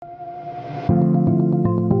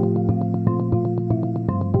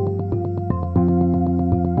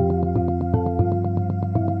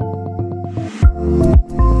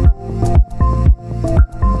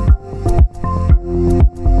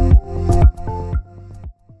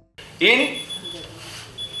In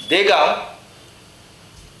Degaon,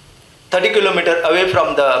 30 kilometers away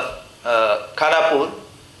from the Khanapur,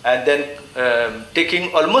 and then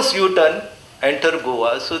taking almost U-turn, enter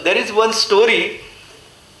Goa. So there is one story,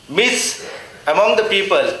 myths among the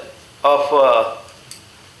people of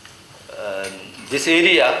this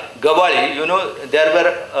area, Gawali. You know, there were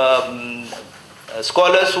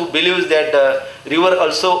scholars who believe that the river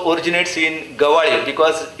also originates in Gawali,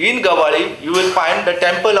 because in Gawali you will find the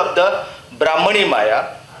temple of the Brahmani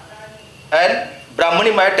Maya, and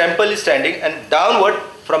Brahmani Maya temple is standing, and downward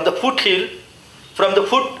from the foothill, from the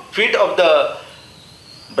feet of the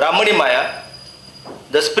Brahmani Maya,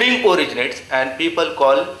 the spring originates, and people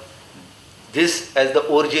call this as the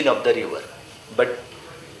origin of the river. But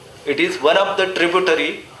it is one of the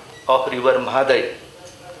tributary of river Mahadai.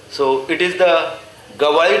 So it is the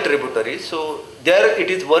Gawali tributary. So there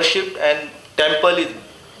it is worshipped and temple is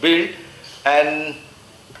built and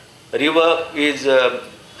river is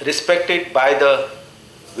respected by the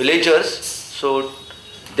villagers. So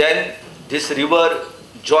then this river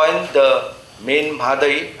joins the main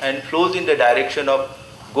Mahadai and flows in the direction of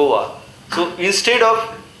Goa. So instead of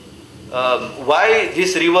why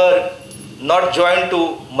this river not joined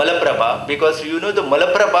to Malaprabha, because you know the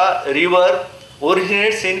Malaprabha river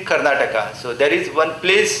originates in Karnataka. So there is one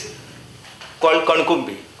place called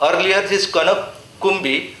Kankumbi. Earlier this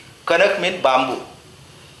Kanakumbi, Kanak means bamboo.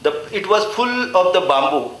 It was full of the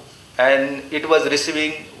bamboo and it was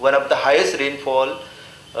receiving one of the highest rainfall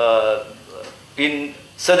in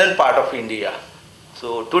southern part of India.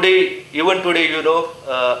 So today, even today, you know,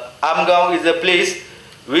 Amgaon is a place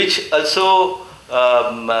which also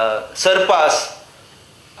surpass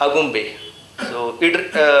Agumbe. So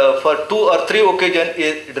it for 2 or 3 occasions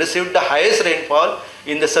it received the highest rainfall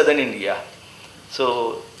in the southern India.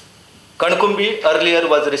 So Kankumbi earlier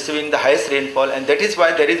was receiving the highest rainfall, and that is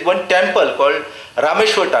why there is one temple called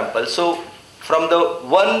Rameshwar temple. So from the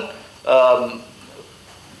one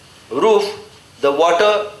roof, the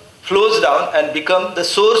water flows down and become the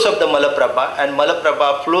source of the Malaprabha, and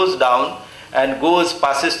Malaprabha flows down and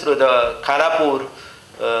passes through the Khanapur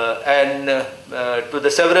and to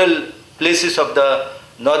the several places of the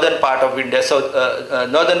northern part of India,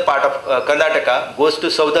 northern part of Karnataka, goes to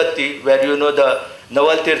Saudatti, where you know the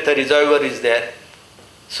Naval Tirtha reservoir is there.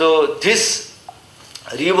 So this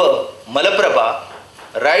river, Malaprabha,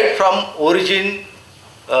 right from origin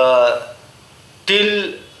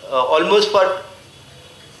till almost for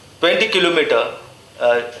 20 kilometers,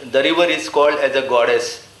 the river is called as a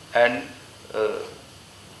goddess and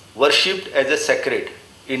worshipped as a sacred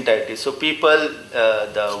entity. So people,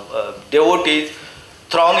 the devotees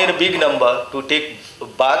throng in a big number to take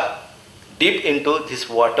bath deep into this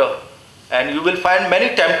water, and you will find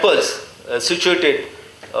many temples situated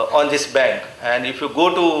on this bank. And if you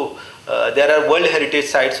go to, there are World Heritage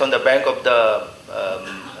sites on the bank of the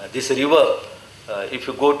this river. If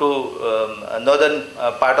you go to northern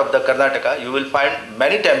part of the Karnataka, you will find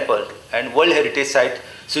many temples and World Heritage sites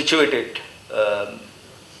situated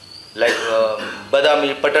like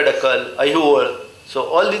Badami, Patadakal, Ayuval. So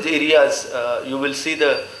all these areas you will see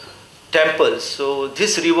the temples. So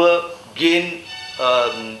this river gained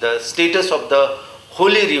the status of the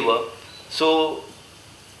holy river. So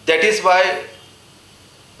that is why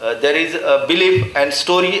there is a belief and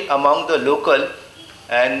story among the local,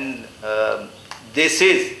 and they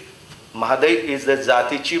say Mahadai is the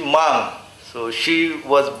Jatichi Mang. So she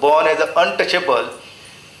was born as an untouchable,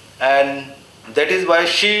 and that is why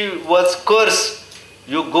she was cursed.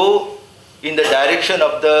 You go in the direction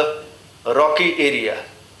of the rocky area.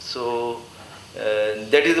 So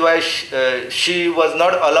that is why she was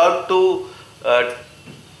not allowed to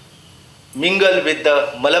mingle with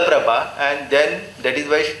the Malaprabha, and then that is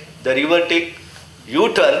why the river take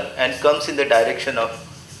U-turn and comes in the direction of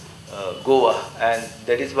Goa, and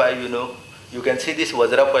that is why you can see this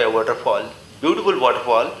Vajrapaya waterfall, beautiful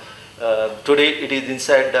waterfall. Today it is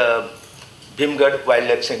inside the Bhimgad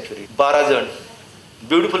Wildlife Sanctuary. Barazan,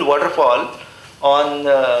 beautiful waterfall on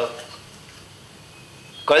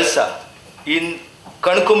Kalsa. In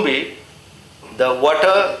Kankumbi, the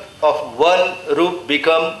water of one roof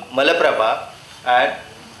become Malaprabha, and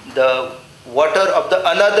the water of the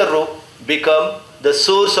another roof become the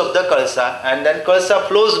source of the Kalsa, and then Kalsa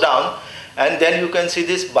flows down, and then you can see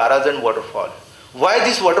this Barazan waterfall. Why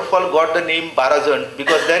this waterfall got the name Barazan?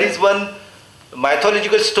 Because there is one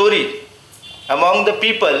mythological story among the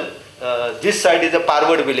people. This side is the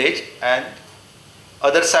Parwad village and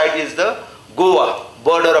other side is the Goa,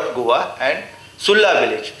 border of Goa, and Sulla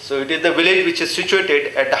village. So it is the village which is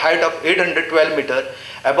situated at the height of 812 meters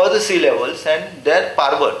above the sea levels, and there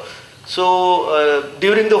Parwad. So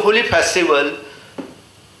during the Holi festival,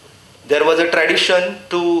 there was a tradition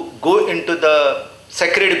to go into the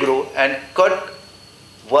sacred grove and cut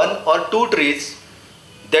one or two trees.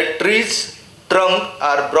 That trees trunk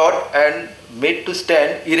are brought and made to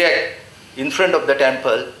stand erect in front of the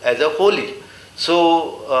temple as a holy.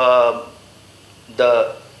 So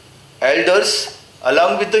the elders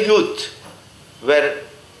along with the youth were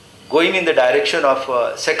going in the direction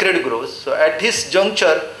of sacred groves. So at this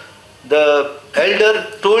juncture, the elder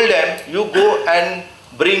told them, you go and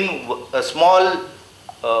bring a small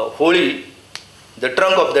holy, the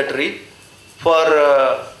trunk of the tree, for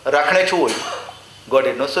Rakhnechu Holi. Got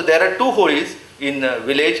it? No? So there are two holies in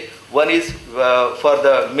village. One is for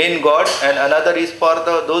the main god and another is for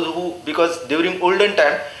those who, because during olden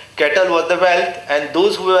time, cattle was the wealth, and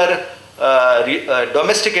those who were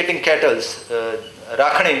domesticating cattle,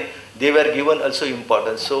 Rakhne, they were given also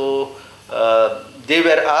importance. So they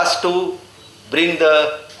were asked to bring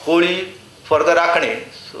the holy for the Rakhne,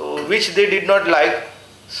 so which they did not like.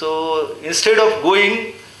 So instead of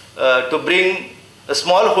going to bring a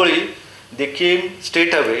small holy, they came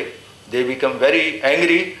straight away. They become very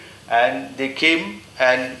angry and they came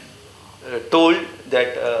and told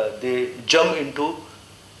that they jump into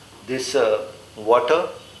this water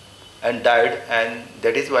and died, and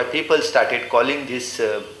that is why people started calling this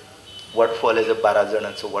waterfall as a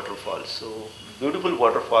Barajan, so waterfall. So beautiful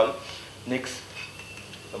waterfall. Next,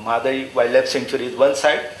 Mahadai Wildlife Sanctuary is one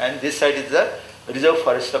side, and this side is the reserve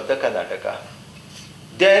forest of the Karnataka.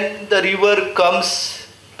 Then the river comes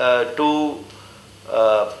to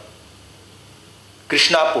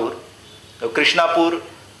Krishnapur. Krishnapur,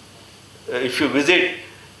 if you visit,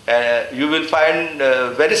 you will find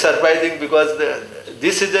very surprising, because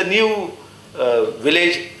this is a new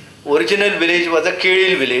village. Original village was a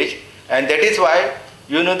Kedil village, and that is why,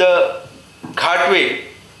 you know, the Ghatway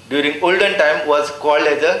during olden time was called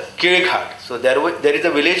as a Kedil Ghat. So there is a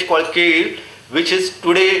village called Kedil, which is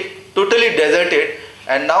today totally deserted,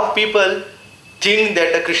 and now people think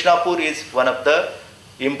that the Krishnapur is one of the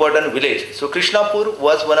important village. So Krishnapur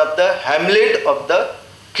was one of the hamlet of the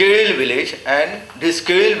Kedil village, and this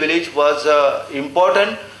Kedil village was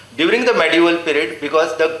important during the medieval period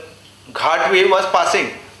because the Ghatway was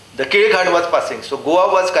passing, the Kedil Ghat was passing. So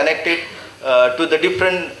Goa was connected to the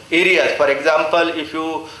different areas. For example, if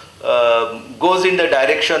you goes in the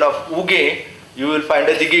direction of Uge, you will find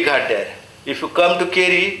a Digi Ghat there. If you come to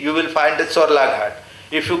Keri, you will find the Chorla Ghat.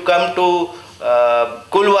 If you come to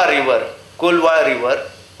Kulwa River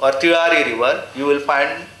or Tilari River, you will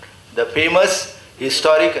find the famous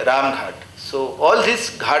historic Ram Ghat. So all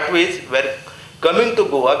these ghatways were coming to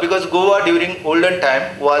Goa, because Goa during olden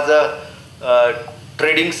time was a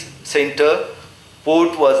trading center,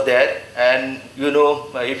 port was there, and you know,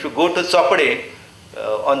 if you go to Chopade,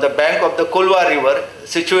 on the bank of the Kulwa River,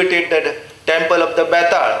 situated the temple of the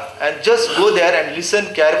Betal, and just go there and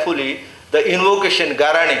listen carefully the invocation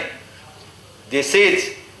Garani. They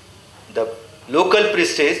says, the local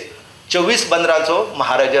priest says, 24 Bandrancho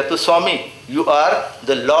Maharaja to Swami, you are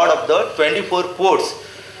the lord of the 24 ports.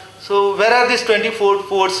 So where are these 24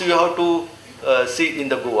 ports you have to see in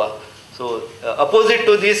the Goa? So opposite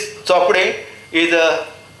to this Chopade is a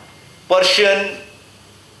Persian,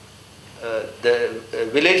 the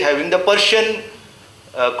village having the Persian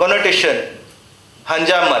connotation,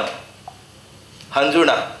 Hanjaman,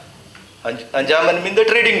 Hanjuna. Hanjaman means the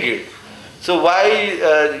trading guild. So why,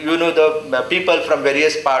 you know, the people from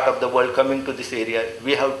various part of the world coming to this area,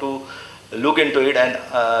 we have to look into it, and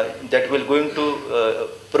that will going to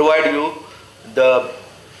provide you the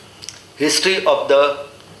history of the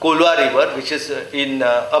Kolwa River, which is in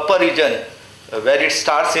upper region, where it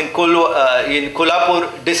starts in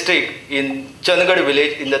Kolhapur district, in Chandigarh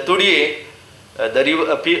village, in the Tudiye. The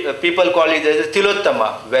river, people call it as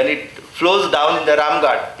Tilottama. When it flows down in the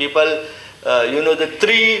Ramghat, people, you know, the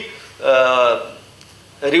three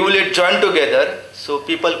rivulets join together, so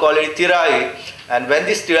people call it Tirai. And when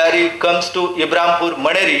this Tirai comes to Ibrahimpur,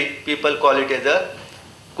 Maneri, people call it as a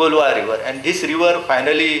Kolwa River. And this river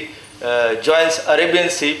finally joins Arabian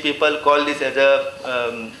Sea. People call this as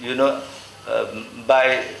a, you know,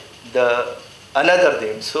 by the another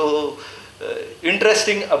name. So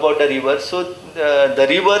interesting about the river. So the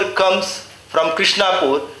river comes from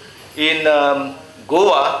Krishnapur in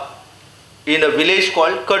Goa, in a village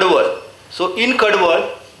called Kadwar. So in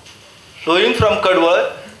Kadwar, flowing from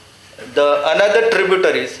Kadwar, the another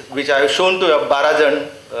tributaries which I have shown to a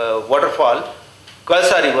Barajan waterfall,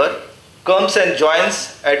 Kalsa River, comes and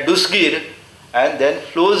joins at Dusgir and then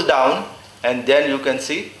flows down, and then you can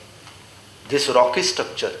see this rocky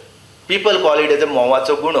structure. People call it as a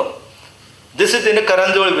Movacho Guno. This is in a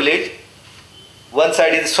Karanjol village. one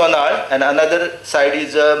side is Sonal and another side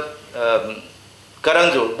is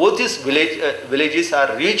Karanjol. Both these villages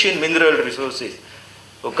are rich in mineral resources.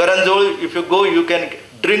 So Karanjol, if you go, you can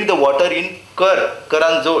drink the water in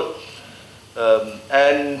Karanjol.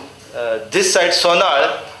 And this side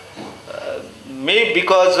Sonal, may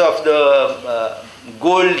because of the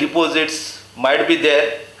gold deposits might be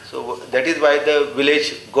there. So that is why the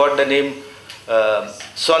village got the name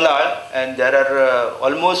Sonal, and there are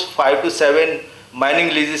almost 5 to 7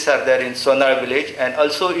 mining leases are there in Sonal village, and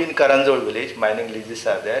also in Karanjol village mining leases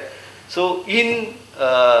are there. So in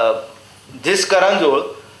this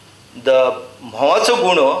Karanjol, the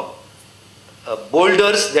Mahatsaguno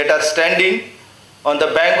boulders that are standing on the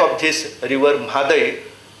bank of this river Mahadai,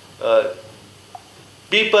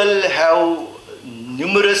 people have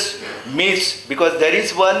numerous myths because there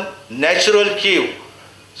is one natural cave.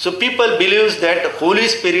 So people believe that Holy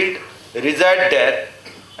Spirit reside there,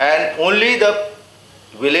 and only the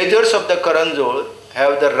villagers of the Karanjol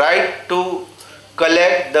have the right to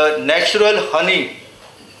collect the natural honey.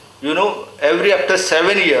 You know, every after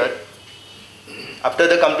 7 years, after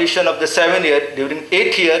the completion of the 7 year, during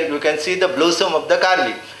 8th year, you can see the blossom of the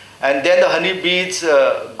garlic. And then the honey bees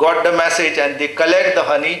got the message and they collect the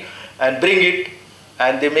honey and bring it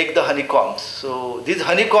and they make the honeycombs. So these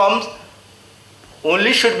honeycombs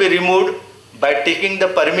only should be removed by taking the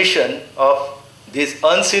permission of this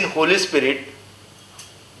unseen Holy Spirit,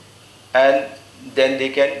 and then they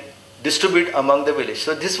can distribute among the village.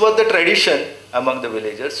 So this was the tradition among the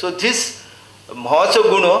villagers. So this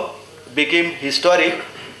Mahotsav became historic,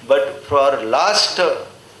 but for last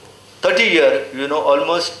 30 years, you know,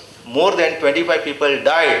 almost more than 25 people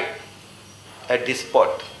died at this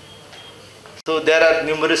spot. So there are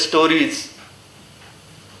numerous stories,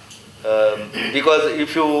 because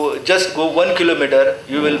if you just go 1 kilometer,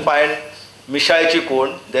 you will find Mishalchi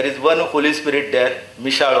Kond. There is one Holy Spirit there,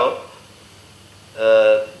 Mishalo.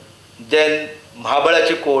 Then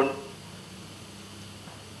Mahabalachi Kond.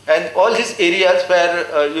 And all these areas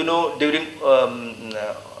where, you know, during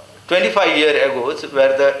 25 years ago,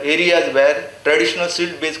 where the areas where traditional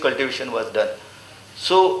silt-based cultivation was done.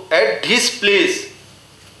 So at this place,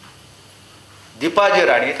 Dipaji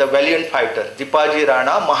Rani, the valiant fighter, Dipaji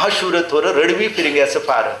Rana, Mahashura Thora, Radvi Firingasa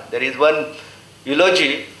Fara. There is one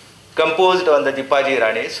eulogy composed on the Dipaji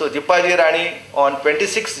Rani. So Dipaji Rani on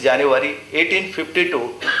 26 January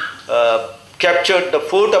 1852 captured the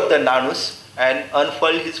fort of the Nanus and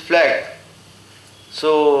unfurled his flag.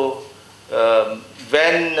 So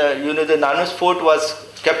when you know, the Nanus fort was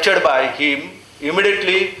captured by him,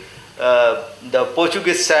 immediately the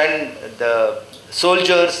Portuguese sent the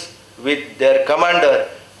soldiers with their commander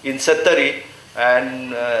in Sattari,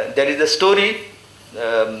 and there is a story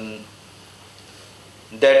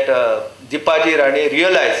that Dipaji Rani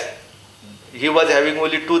realized he was having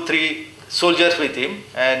only 2-3 soldiers with him,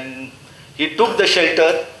 and he took the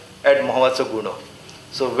shelter at Mahotsaguno.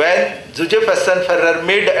 So when Joseph Hassan Ferrer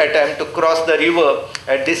made the attempt to cross the river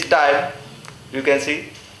at this time, you can see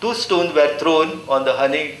 2 stones were thrown on the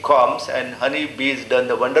honeycombs, and honey bees done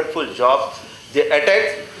the wonderful job. They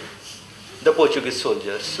attacked the Portuguese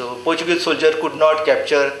soldiers. So Portuguese soldier could not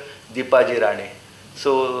capture Dipaji Rani.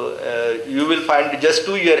 So you will find just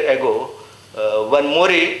 2 years ago, one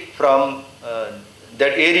Mori from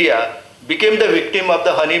that area became the victim of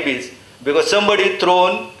the honeybees because somebody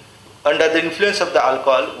thrown under the influence of the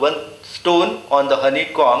alcohol one stone on the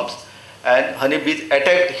honeycombs, and honeybees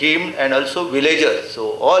attacked him and also villagers.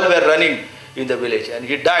 So all were running in the village, and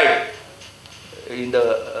he died in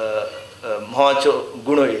the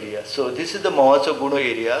Mahotsaguno area. So this is the Mahotsaguno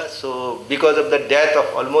area. So because of the death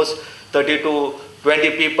of almost 30 to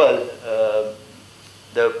 20 people,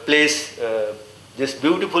 the place, this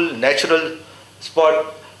beautiful natural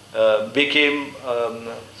spot became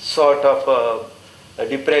sort of a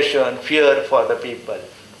depression, fear for the people.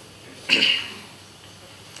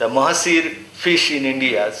 The mahasir fish in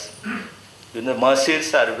India, you know,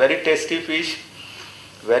 mahasirs are very tasty fish,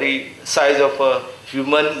 very size of a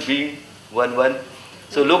human being, one.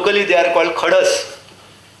 So locally they are called khadas.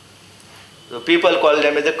 So people call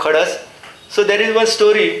them as the khadas. So there is one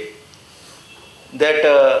story that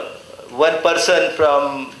one person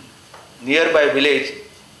from nearby village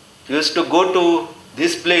used to go to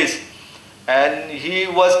this place, and he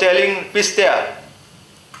was telling Pistea,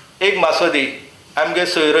 Ek Maswadi, I'm going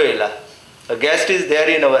to a guest is there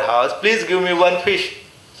in our house, please give me one fish.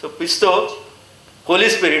 So Pisto, Holy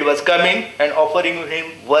Spirit was coming and offering him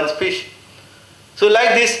one fish. So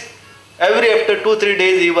like this, every after 2-3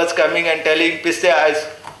 days he was coming and telling Pistea,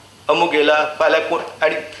 Amugela, Falakun.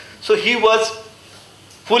 So he was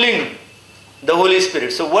fooling the Holy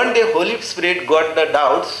Spirit. So one day Holy Spirit got the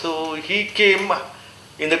doubt, so he came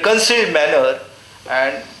in the concealed manner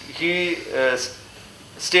and he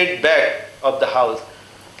stayed back of the house.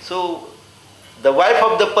 So the wife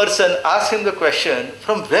of the person asked him the question,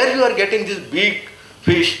 from where you are getting this big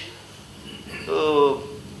fish? So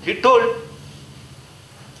he told,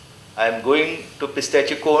 I am going to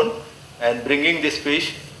pistachio cone and bringing this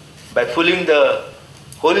fish by fooling the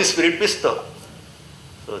Holy Spirit pisto.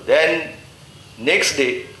 So then next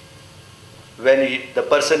day when the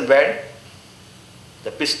person went,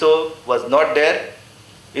 the pisto was not there.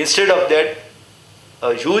 Instead of that,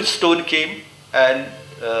 a huge stone came and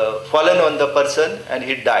fallen on the person and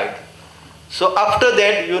he died. So after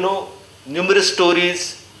that, numerous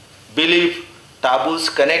stories, belief, taboos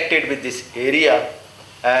connected with this area,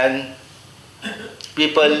 and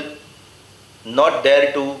people not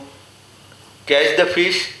dare to catch the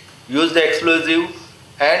fish, use the explosive,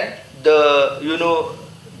 and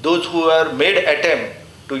those who are made attempt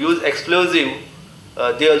to use explosive,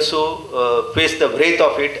 they also face the wrath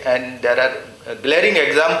of it. And there are glaring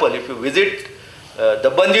example. If you visit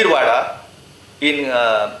the Bandirwada in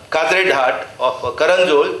Kazre Ghat of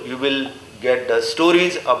Karanjol, you will get the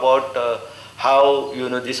stories about how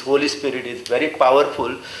this Holy Spirit is very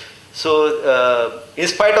powerful. So in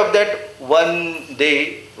spite of that, one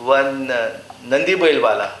day one Nandi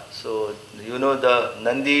Bailwala, so the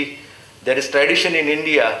Nandi, there is tradition in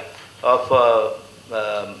India of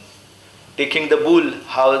taking the bull,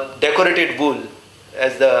 how decorated bull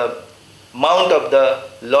as the mount of the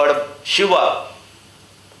Lord Shiva.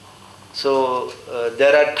 So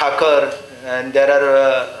there are Thakar and there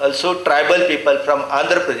are also tribal people from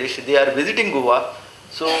Andhra Pradesh. They are visiting Goa.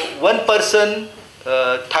 So one person,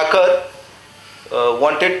 Thakar,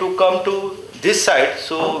 wanted to come to this side.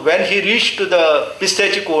 So when he reached to the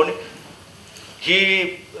pistachio cone,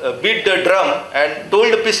 he beat the drum and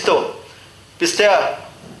told the pisto, "Pistya,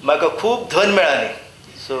 maka khub dhan milani.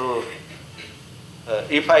 So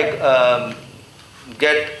if I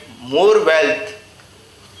get more wealth,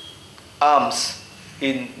 alms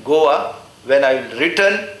in Goa, when I will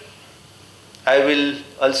return, I will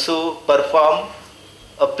also perform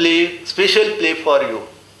a play, special play for you."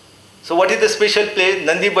 So what is the special play?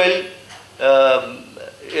 Nandi Bail, a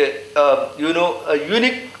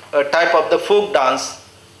unique type of the folk dance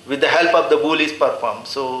with the help of the bull is performed.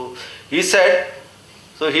 So he said,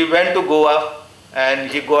 so he went to Goa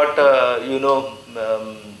and he got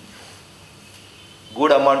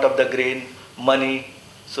good amount of the grain, money.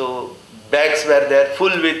 So bags were there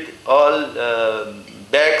full with all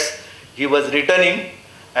bags. He was returning,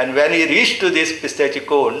 and when he reached to this pistachio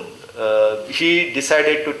cone, he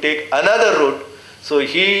decided to take another route. So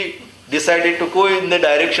he decided to go in the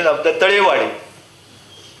direction of the Talewadi,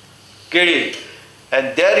 Kedi.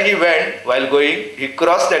 And there he went. While going, he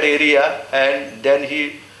crossed that area and then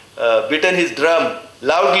he beaten his drum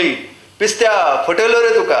loudly. "Pistya,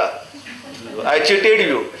 fotelore tuka. I cheated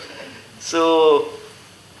you." So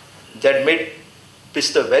that made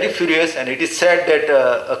Pisto very furious, and it is said that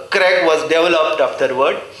a crack was developed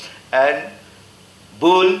afterward, and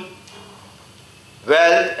bull,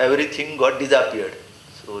 wealth, everything got disappeared.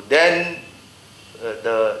 So then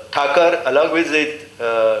the Thakar along with his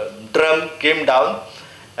drum came down,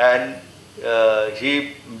 and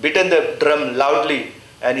he beaten the drum loudly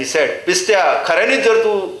and he said, "Pistya, kharani jor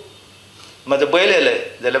tu maza bailele,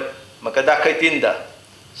 jala maka dakhaitinda."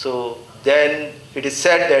 So then it is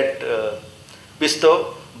said that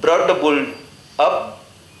Pisto brought the bull up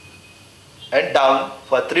and down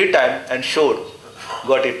for 3 times and showed.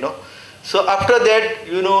 Got it, no? So after that,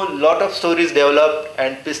 lot of stories developed,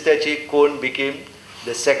 and pistachio cone became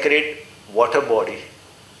the sacred water body.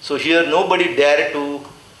 So here nobody dare to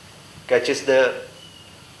catches the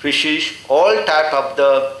fishes, all type of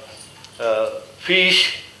the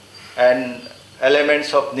fish and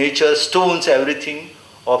elements of nature, stones, everything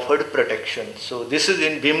offered protection. So this is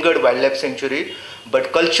in Bhimgad Wildlife Sanctuary,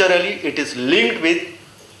 but culturally it is linked with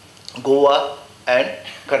Goa and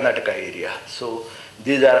Karnataka area. So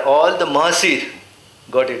these are all the Mahasir.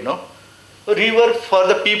 Got it, no? A river for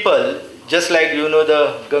the people, just like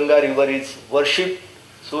the Ganga river is worshipped.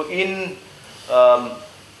 So in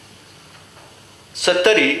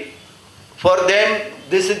Sattari, for them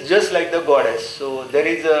this is just like the goddess. So there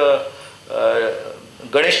is a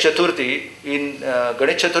Ganesh Chaturthi. In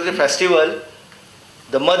Ganesh Chaturthi festival,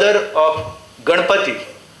 the mother of Ganpati,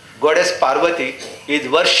 goddess Parvati, is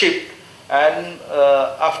worshipped, and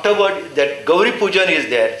afterward that Gauri Pujan is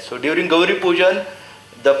there. So during Gauri Pujan,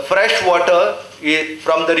 the fresh water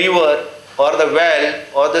from the river or the well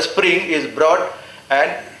or the spring is brought,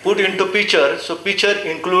 and put into pitcher. So pitcher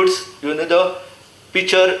includes, the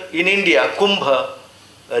pitcher in India, Kumbha,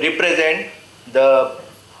 represent the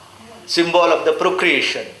symbol of the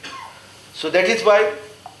procreation. So that is why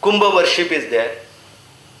Kumbha worship is there.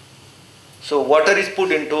 So water is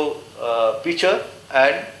put into pitcher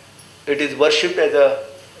and it is worshipped as a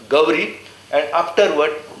Gauri, and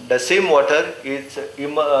afterward the same water is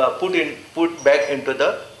put back into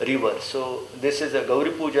the river. So this is a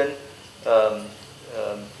Gauri Pujan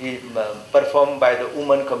performed by the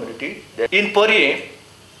woman community. In Pariye,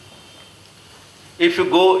 if you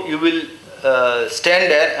go, you will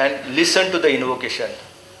stand there and listen to the invocation.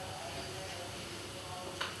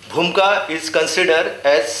 Bhumka is considered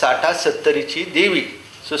as Sata Sattarichi Devi.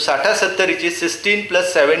 So Sata Sattarichi, 16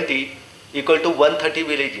 plus 70 equal to 130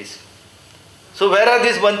 villages. So where are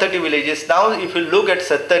these 130 villages? Now if you look at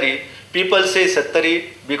Sattari, people say Sattari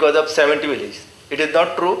because of 70 villages. It is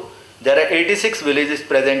not true. There are 86 villages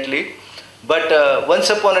presently. But once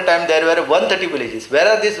upon a time there were 130 villages. Where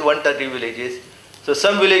are these 130 villages? So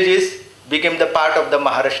some villages became the part of the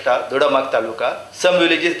Maharashtra, Dodamag Taluka. Some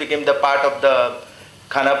villages became the part of the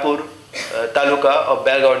Khanapur Taluka of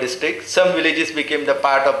Belgaum district. Some villages became the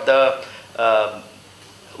part of the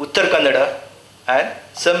Uttar Kannada, and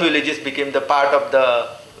some villages became the part of the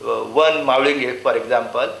one Maulinge, for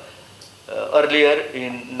example. Earlier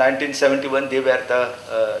in 1971 they were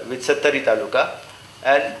the with Sattari Taluka,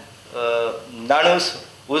 and Nanus,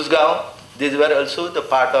 Usgaon, these were also the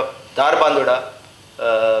part of Dharbandoda.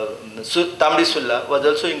 Tamdi Sulla was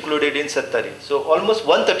also included in Sattari. So almost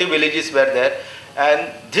 130 villages were there,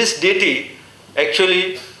 and this deity,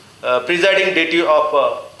 actually presiding deity of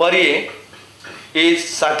Pariye, is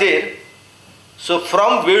Satir. So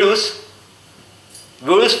from Vedus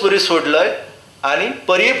Puri sodlay आणि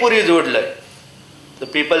Pariye जोडलंय. The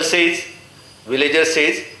people says, villager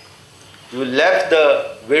says, you left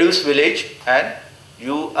the Vedus village and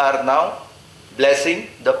you are now blessing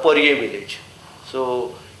the Pariye village.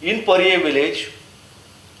 So in Pariye village,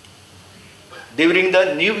 during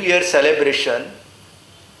the New Year celebration,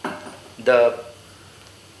 the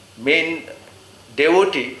main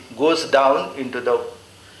devotee goes down into the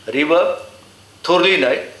river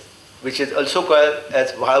Thorlinai, which is also called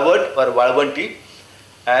as Valvat or Valvanti,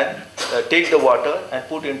 and take the water and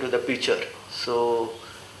put into the pitcher. So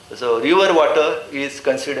river water is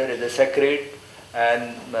considered as a sacred,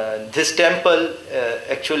 and this temple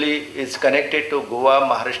actually is connected to Goa,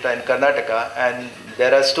 Maharashtra and Karnataka, and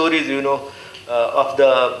there are stories, of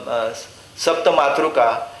the Sapta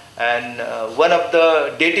Matruka, and one of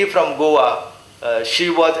the deity from Goa, she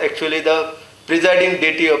was actually the presiding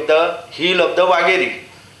deity of the hill of the Vageri.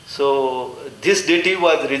 So this deity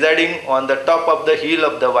was residing on the top of the hill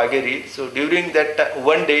of the Vageri. So during that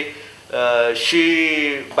one day,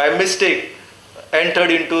 she by mistake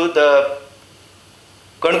entered into the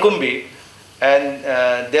Kankumbi, and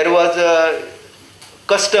there was a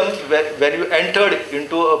custom where when you entered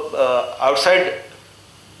into a outside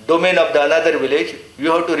domain of the another village,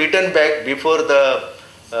 you have to return back before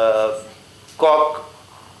the cock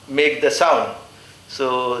make the sound.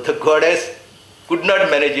 So the goddess could not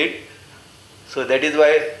manage it. So that is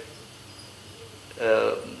why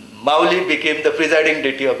Mauli became the presiding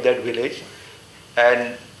deity of that village.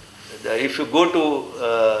 And if you go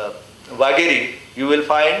to Vageri, you will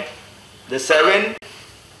find the 7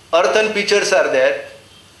 earthen pitchers are there,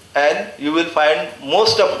 and you will find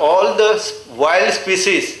most of all the wild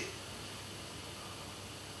species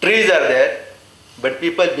trees are there, but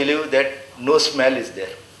people believe that no smell is there.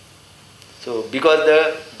 So because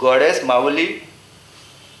the goddess Mauli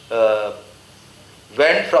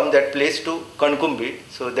went from that place to Kankumbi,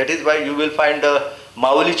 so that is why you will find the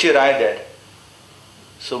Maulichi Rai there.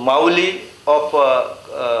 So Mauli of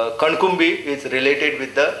Kankumbi is related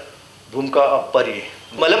with the Bhumka of Pariye.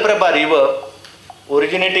 Malaprabha river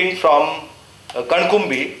originating from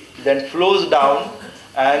Kankumbi then flows down,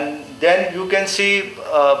 and then you can see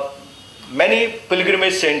many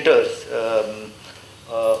pilgrimage centers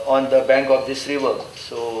on the bank of this river.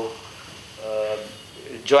 So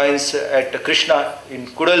it joins at Krishna in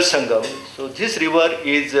Kudal Sangam. So this river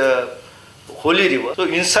is a holy river. So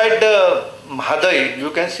inside the Mahadai,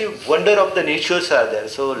 you can see wonder of the natures are there.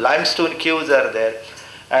 So limestone caves are there,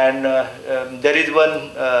 and there is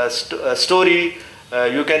one story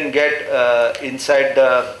you can get inside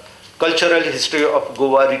the cultural history of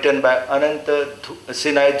Goa written by Ananta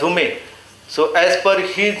Sinai Dhume. So as per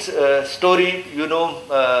his story,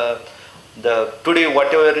 the today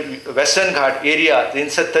whatever Western Ghat area in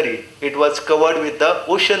Sattari, it was covered with the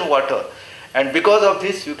ocean water. And because of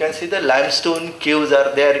this, you can see the limestone caves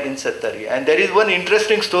are there in Sattari. And there is one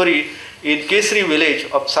interesting story in Kesri village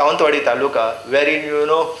of Sawantwadi Taluka, wherein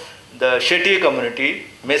the Shetty community,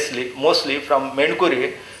 mostly from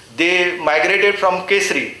Menkure, they migrated from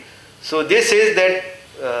Kesri. So they says that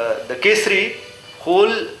the Kesri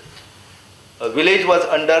whole village was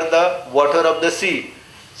under the water of the sea.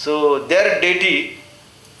 So their deity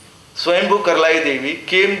Swayambhu Karlai Devi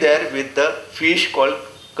came there with the fish called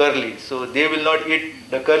curly. So they will not eat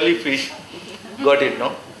the curly fish. Got it,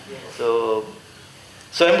 no? So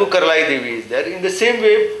Swayambhu Karlai Devi is there. In the same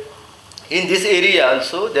way, in this area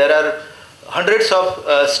also, there are hundreds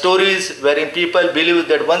of stories wherein people believe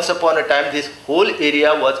that once upon a time this whole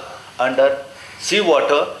area was under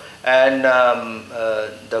seawater, and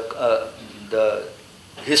the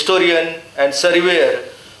historian and surveyor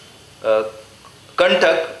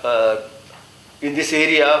Kantak in this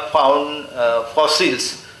area found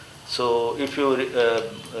fossils. So if you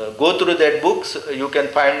go through that books, you can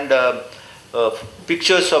find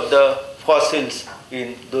pictures of the fossils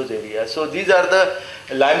in those areas. So these are the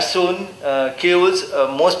limestone caves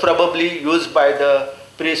most probably used by the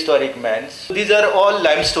prehistoric man. So these are all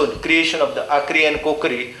limestone creation of the Akri and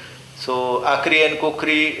Kokri. So Akri and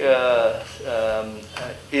Kokri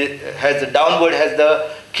has the downward has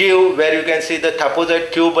the cave where you can see the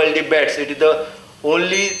Thaposite Cubaldi beds. It is the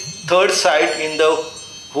only third site in the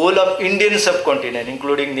whole of Indian subcontinent,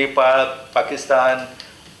 including Nepal, Pakistan,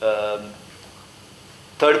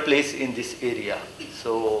 third place in this area.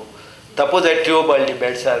 So Thaposite Cubaldi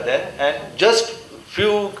beds are there, and just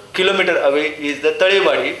few kilometers away is the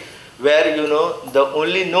Talewadi, where the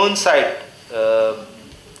only known site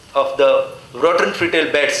of the rotten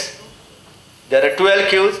frittle beds. There are 12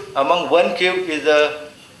 caves. Among one cave is a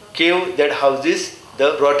cave that houses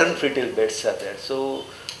the rotten frittle beds are there. So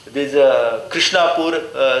this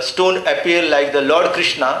Krishnapur stone appear like the Lord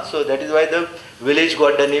Krishna. So that is why the village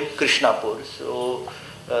got the name Krishnapur. So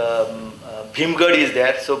Bhimgad is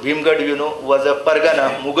there. So Bhimgad was a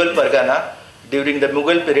Pargana, Mughal Pargana. During the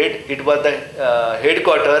Mughal period, it was the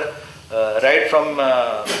headquarter right from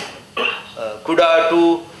Kuda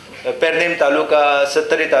to Pernem Taluka,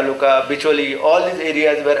 Sattari Taluka, Bicholi, all these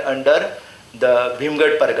areas were under the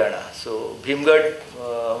Bhimgad Pargana. So Bhimgad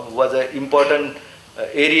was an important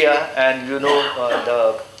area, and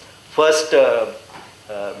the first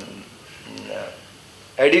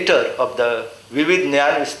editor of the Vivid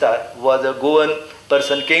Nyan Vistar was a Goan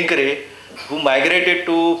person, Kenkre, who migrated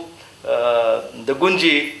to the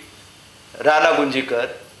Gunji, Rana Gunjikar,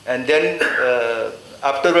 and then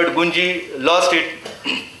afterward Gunji lost its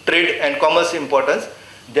trade and commerce importance.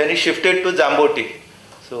 Then he shifted to Zamboti.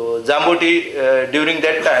 So Zamboti during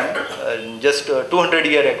that time, just 200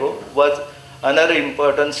 years ago, was another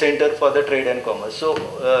important center for the trade and commerce. So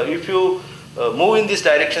if you move in this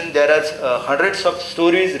direction, there are hundreds of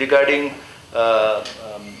stories regarding all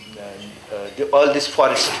this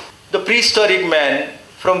forest. The prehistoric man,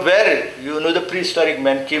 from where the prehistoric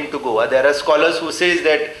man came to Goa? There are scholars who says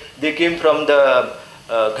that they came from the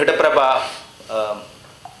Ghataprabha,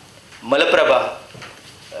 Malaprabha,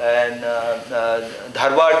 and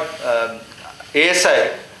Dharwad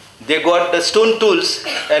ASI. They got the stone tools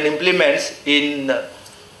and implements in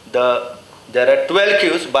there are 12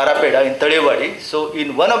 caves, Barapeda in Talewadi. So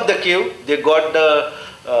in one of the cave, they got the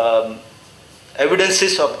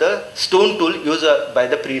evidences of the stone tool used by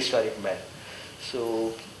the prehistoric man.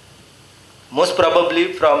 So most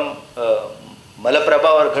probably from Malaprabha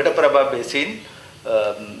or Ghataprabha basin,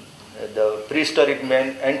 the prehistoric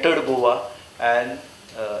man entered Goa, and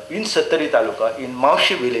in Sattari Taluka, in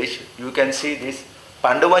Maushi village, you can see this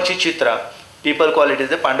Pandavachi Chitra. People call it as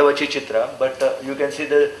the Pandavachi Chitra, but you can see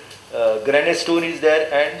the granite stone is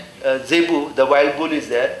there, and Zebu, the wild bull, is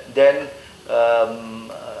there. Then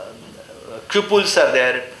cupules are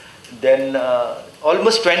there. Then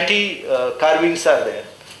almost 20 carvings are there.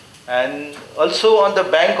 And also on the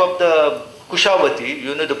bank of the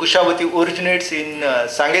Kushavati, the Kushavati originates in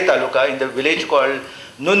Sange Taluka, in the village called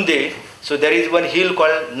Nunde. So there is one hill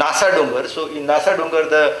called Nasa Dongar. So in Nasa Dongar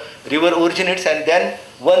the river originates, and then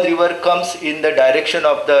one river comes in the direction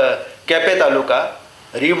of the Kepe Taluka,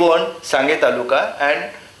 Rivon, Sange Taluka,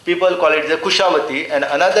 and people call it the Kushavati. And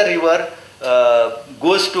another river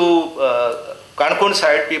goes to Kankon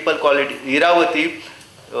side, people call it Iravati,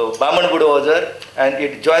 Baman Budowazar, and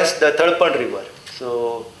it joins the Talpan river.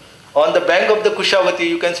 So on the bank of the Kushavati,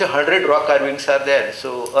 you can see 100 rock carvings are there.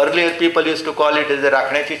 So earlier people used to call it as the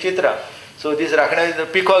Rakhnachi Chitra. So this Rakhnachi, the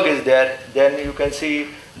peacock is there. Then you can see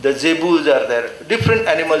the zebus are there. Different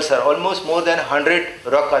animals are, almost more than 100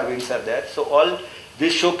 rock carvings are there. So all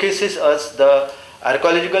this showcases us the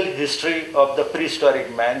archaeological history of the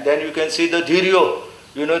prehistoric man. Then you can see the Dhiryo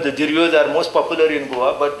the Jiryos are most popular in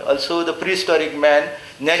Goa, but also the prehistoric man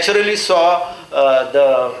naturally saw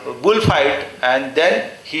the bullfight, and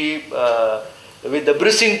then he, with the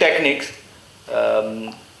bruising techniques,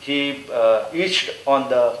 he etched on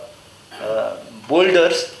the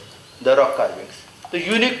boulders the rock carvings. The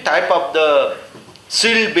unique type of the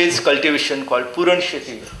silt-based cultivation called Prudent.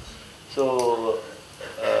 So,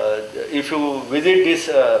 if you visit this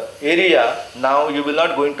area now, you will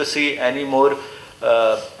not going to see any more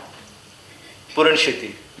Prudent.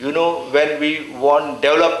 When we want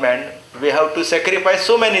development, we have to sacrifice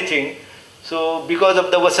so many things. So, because of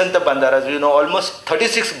the Vasanta Bandaras, almost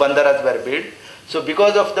 36 Bandaras were built. So,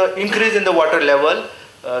 because of the increase in the water level,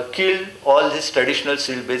 killed all this traditional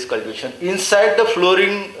silt-based cultivation. Inside the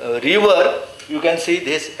flowing river, you can see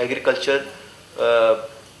this agriculture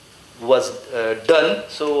was done.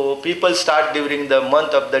 So people start during the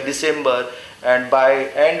month of the December, and by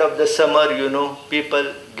end of the summer,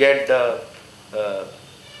 people get the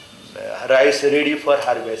rice ready for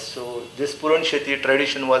harvest. So this Puran Sheti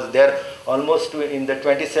tradition was there almost in the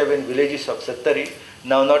 27 villages of Sattari.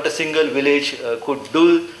 Now not a single village could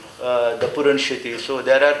do the Puran Sheti. So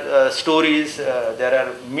there are stories, there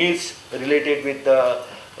are myths related with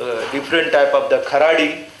different type of the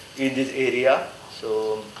kharadi in this area.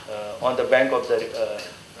 So on the bank of the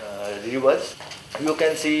rivers, you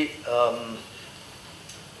can see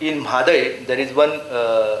in Madai there is one,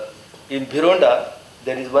 in Bhironda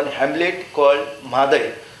there is one hamlet called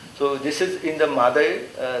Madai. So this is in the Madai,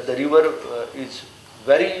 the river is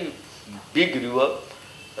very big river.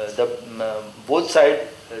 Both side,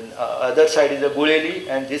 other side is a Guleli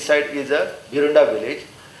and this side is a Bhironda village,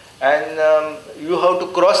 and you have to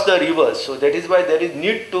cross the river. So that is why there is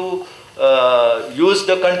need to use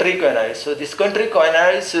the country canals. So this country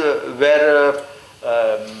canals were,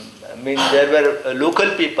 there were local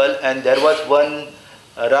people, and there was one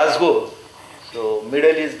Rajgo. So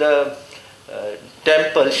middle is the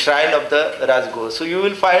temple, shrine of the Rajgo. So you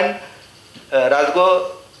will find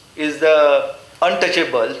Rajgo is the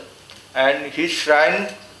untouchable, and his shrine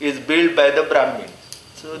is built by the Brahmin.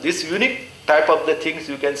 So this unique type of the things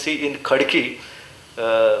you can see in Khadki.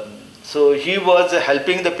 So he was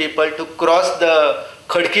helping the people to cross the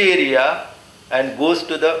Khadki area and goes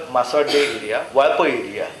to the Masode area, Walpo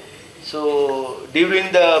area. So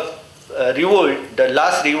during the revolt, the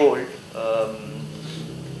last revolt,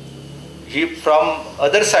 he from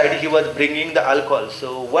other side he was bringing the alcohol.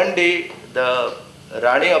 So one day the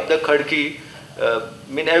Rani of the Khadki,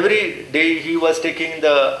 every day he was taking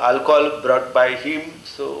the alcohol brought by him.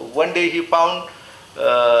 So one day he found,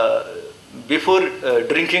 before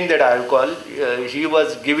drinking that alcohol, he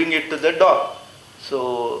was giving it to the dog.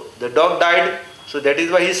 So the dog died. So that is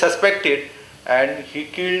why he suspected, and he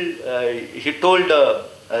killed. He told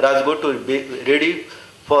Rajgo to be ready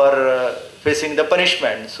for facing the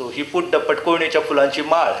punishment. So he put the Patkonecha Fulanchi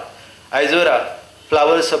Mal, Aizora,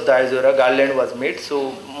 flowers of the Aizora garland was made.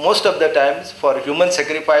 So most of the times for human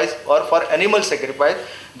sacrifice or for animal sacrifice,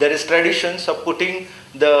 there is traditions of putting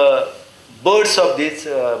the birds of these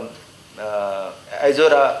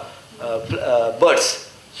Aizora birds.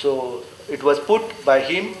 So it was put by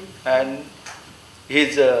him, and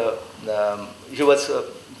his he was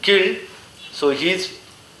killed. So his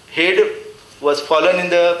head was fallen in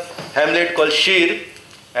the hamlet called Shir,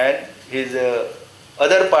 and his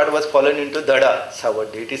other part was fallen into Dada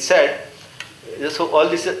Savaddi. It is said. So all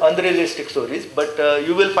these are unrealistic stories, but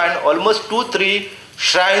you will find almost 2-3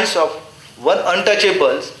 shrines of one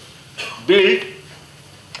untouchables built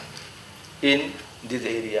in this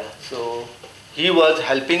area. So he was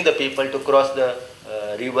helping the people to cross the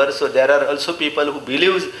river. So there are also people who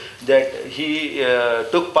believes that he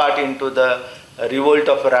took part into the revolt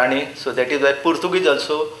of Rani. So that is why Portuguese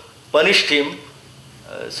also punished him.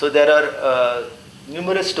 So there are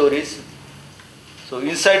numerous stories. So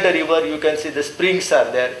inside the river you can see the springs are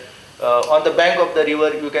there. On the bank of the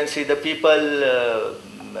river you can see the people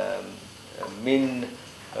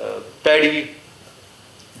paddy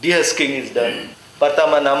dehusking is done.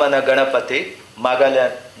 Patama namana ganapate,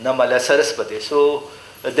 magala namala saraswati. So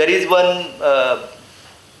there is one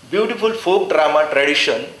beautiful folk drama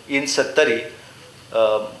tradition in Sattari,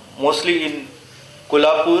 mostly in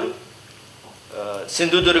Kolhapur,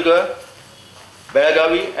 Sindhudurga,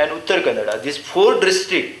 Belagavi and Uttar Kannada. These 4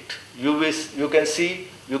 districts you can see,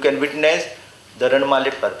 you can witness the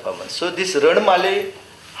Ranmale performance. So this Ranmale,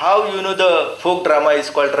 how the folk drama is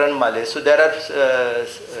called Ranmale. So there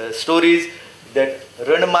are stories that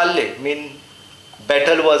Ranmale mean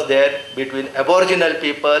battle was there between aboriginal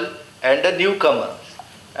people and the newcomers,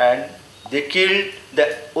 and they killed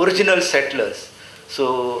the original settlers.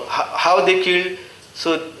 So how they killed?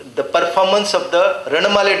 So the performance of the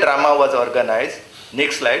Ranamale drama was organized.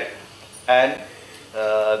 Next slide. And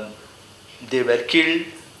they were killed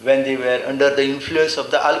when they were under the influence of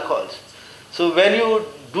the alcohols. So when you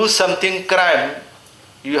do something crime,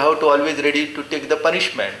 you have to always ready to take the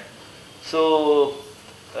punishment. So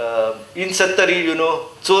in Sattari,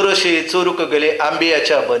 चोरशे चोरुक गेले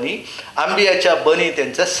आंबियाच्या बनी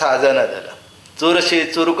त्यांचा साजना झाला. चोरशे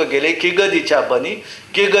चोरुक गेले केगदीच्या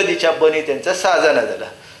बनी त्यांचा साजना झाला.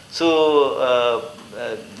 So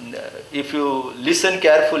if you listen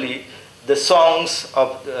carefully, the songs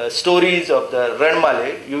of stories of the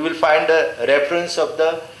Ranmale, you will find a reference of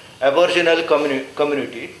the Aboriginal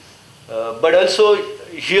community. But also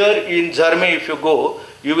here in Germany, if you go,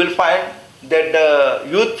 you will find that the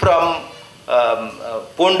youth from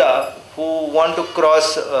Ponda who want to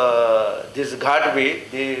cross this ghat way,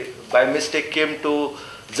 they by mistake came to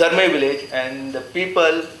Zarme village, and the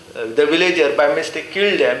people, the villager by mistake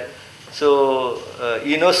killed them. So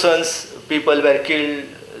innocent people were killed.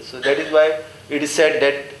 So that is why it is said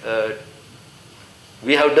that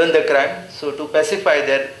we have done the crime. So to pacify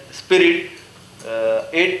their spirit,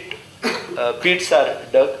 8 pits are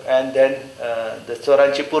dug, and then the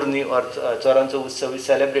Choranchi Purni or Chorancho Utsav is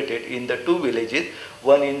celebrated in the 2 villages,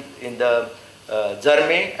 one in the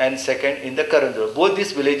Zarme and second in the Karandro. Both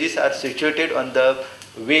these villages are situated on the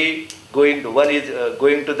way going to, one is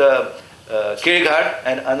going to the Kerkar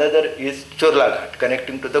and another is Chorla Ghat,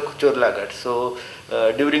 connecting to the Chorla Ghat. So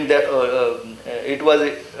during the, it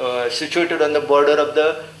was situated on the border of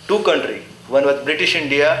the 2 countries. One was British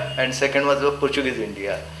India and second was Portuguese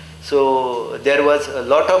India. So there was a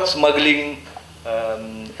lot of smuggling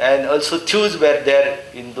and also thieves were there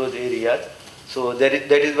in those areas. So that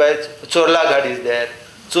is why Chorla Ghat is there,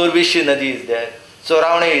 Chorvishi Nadi is there,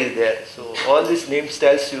 Choraune is there. So all these names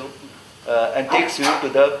tells you and takes you to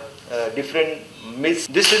the different myths.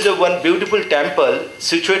 This is the one beautiful temple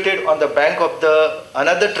situated on the bank of the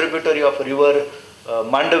another tributary of river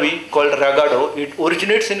Mandavi called Ragado. It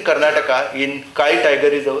originates in Karnataka in Kai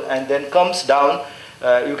Tiger Reserve and then comes down.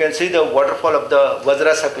 You can see the waterfall of the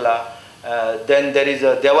Vajra Sakla. Then there is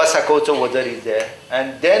a Deva Sakocho Vajra is there.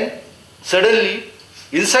 And then suddenly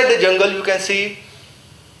inside the jungle you can see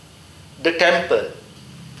the temple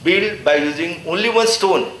built by using only one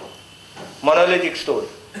stone, monolithic stone.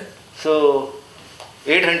 So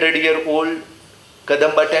 800-year-old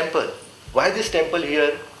Kadamba temple. Why this temple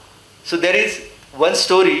here? So there is one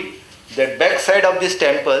story that backside of this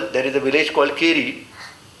temple there is a village called Keri,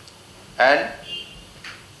 and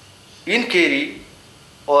in Keri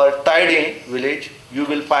or Taide village you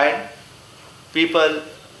will find people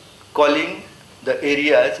calling the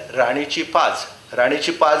areas Ranichi Pass.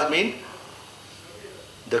 Ranichi Pass means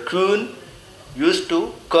the queen used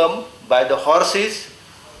to come by the horses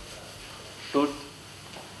to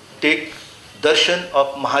take darshan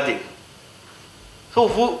of Mahadev. So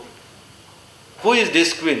who is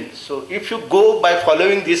this queen? So if you go by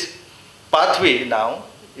following this pathway now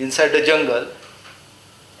inside the jungle,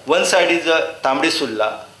 one side is a Tamdi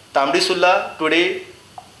Sulla. Tamdi Sulla today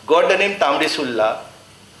got the name Tamdi Sulla.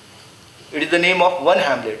 It is the name of one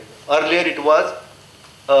hamlet. Earlier it was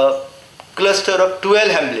a cluster of 12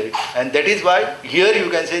 hamlets, and that is why here you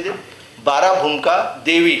can say that Bara Bhumka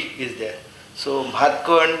Devi is there. So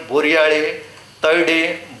Mahatkand, Boriale,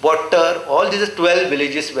 Taide, Bottar, all these 12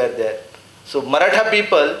 villages were there. So Maratha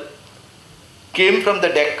people came from the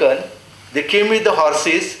Deccan, they came with the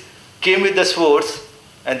horses, came with the swords,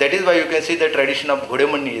 and that is why you can see the tradition of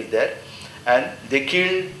Ghodemani is there. And they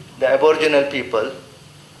killed the Aboriginal people.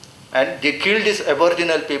 And they killed these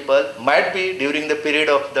Aboriginal people might be during the period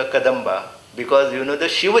of the Kadamba, because the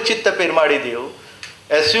Shiva Chitta Permadi Dev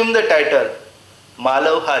assumed the title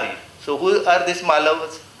Malav Hari. So who are these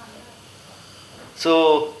Malavas?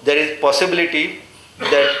 So there is possibility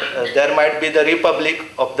that there might be the republic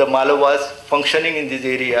of the Malavas functioning in this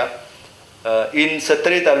area. In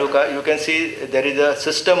Sattari Taluka, you can see there is a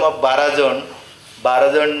system of Barazan,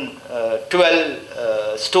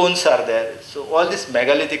 12 stones are there. So all this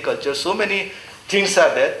megalithic culture, so many things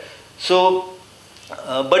are there. So,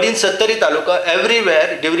 but in Sattari Taluka,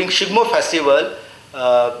 everywhere during Shigmo festival,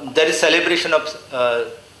 there is celebration of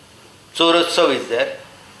Chorotsav is there.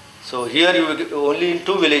 So here you only in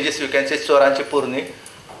 2 villages you can say Choranchi Purni.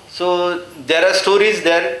 So there are stories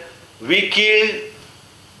there. We killed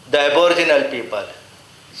the Aboriginal people.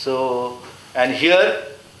 So, and here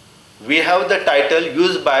we have the title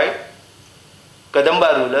used by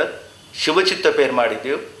Kadamba ruler Shivachitta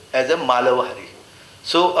Permadidev as a Malavahari.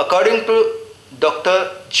 So according to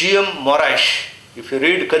Dr. G.M. Morash, if you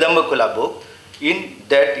read Kadamba Kula book, in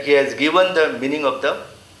that he has given the meaning of the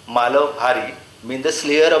Malavahari. means the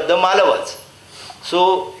slayer of the Malavas.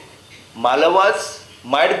 So Malavas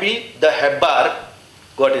might be the Hebbar,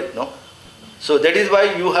 got it, no? So that is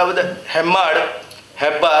why you have the Hemmad,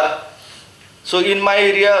 Hebbar. So in my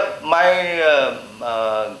area, my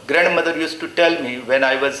grandmother used to tell me when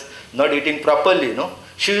I was not eating properly, no?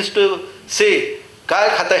 She used to say, "Kai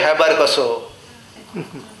khata Hebbar kaso?"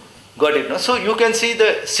 Got it, no? So you can see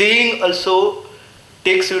the saying also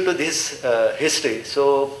takes you to this history.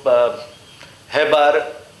 So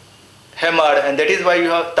Hebbar, Hemmad, and that is why you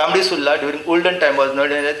have Tamdi Sulla during olden time was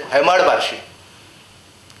known as Hemmad Barshi.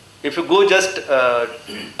 If you go just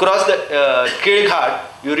cross the Kerkar,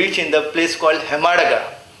 you reach in the place called Hemmadaga.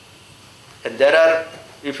 And there are,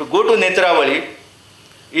 if you go to Netravali,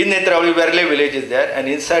 in Netravali Verle village is there, and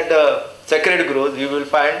inside the sacred grove you will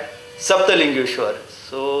find Sapta Lingeshwar.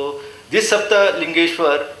 So this Sapta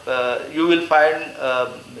Lingeshwar, you will find,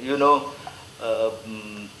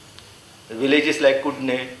 villages like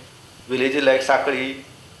Kudne, villages like Sakali,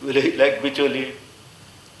 villages like Bicholi,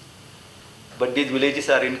 but these villages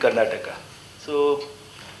are in Karnataka. So,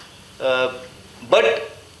 but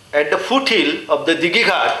at the foothill of the Dighi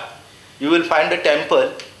Ghat, you will find a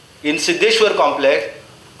temple in Siddheshwar complex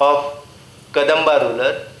of Kadamba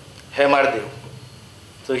ruler Hemmad Dev.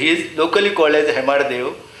 So he is locally called as Hemmad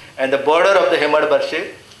Dev, and the border of the Hemmad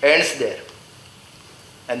Barshe ends there.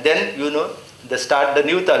 And then the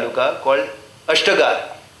new taluka called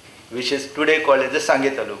Ashtagar, which is today called as the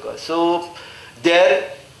Sange taluka. So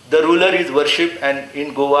there the ruler is worshipped, and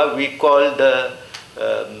in Goa we call the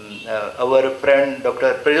our friend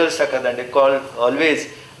Dr. Prajal Sakadande called always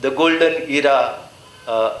the golden era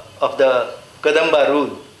of the Kadamba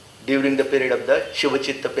rule during the period of the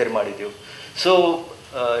Shivachitta Permadi Dev. So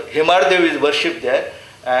Hemmad Dev is worshipped there,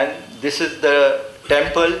 and this is the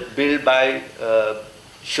temple built by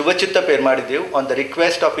Shivachitta Permadi Dev on the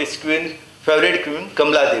request of his favorite queen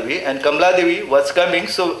Kamla Devi, and Kamla Devi was coming,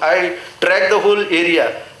 so I tracked the whole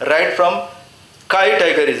area right from Kai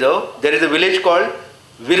Tiger Reserve. There is a village called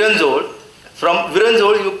Viranzol. From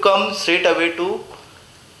Viranzol you come straight away to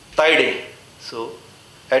Taide. So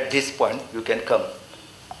at this point you can come.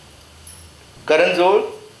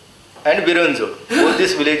 Karanzol and Viranzol, both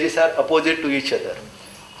these villages are opposite to each other.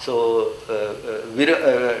 So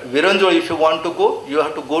Viranzol, if you want to go, you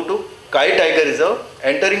have to go to Kai Tiger Reserve.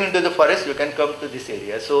 Entering into the forest, you can come to this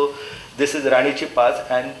area. So this is Ranichi Pass,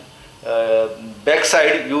 and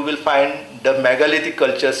backside you will find the megalithic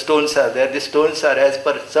culture. Stones are there. The stones are, as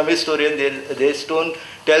per some historian, their stone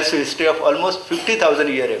tells you history of almost 50,000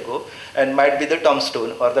 years ago, and might be the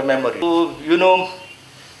tombstone or the memory. So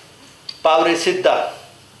Pavre Siddha.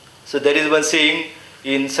 So there is one saying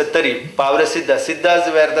in Sattari, Pavra Siddha.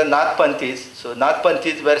 Siddhas were the Nath Panthis. So Nath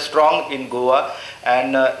Panthis were strong in Goa,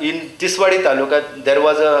 and in Tiswadi Taluka there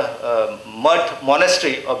was a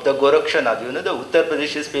monastery of the Gorakshanath. The Uttar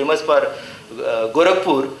Pradesh is famous for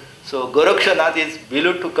Gorakhpur. So Gorakshanath is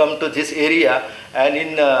believed to come to this area, and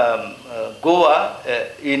in Goa,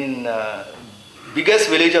 in biggest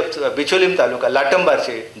village of Bicholim Taluka,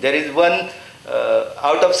 Latambarche, there is one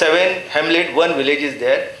out of 7 hamlet, one village is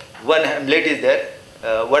there, one hamlet is there,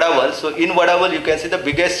 Vadaval. So in Vadaval you can see the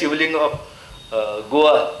biggest shivling of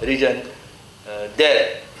Goa region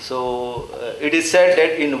there. So it is said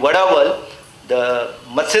that in Vadaval the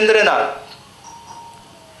Matsyendranath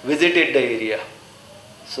visited the area.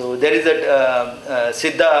 So there is a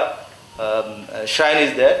Siddha shrine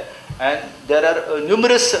is there, and there are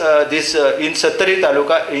numerous in Sattari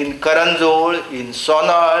Taluka, in Karanjol, in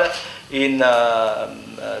Sonal, in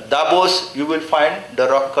Dabos, you will find the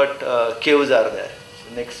rock cut caves are there.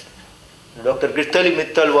 So next, Dr. Githali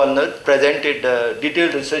Mittal Walner presented a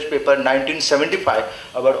detailed research paper in 1975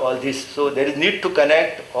 about all this. So there is need to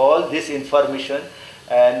connect all this information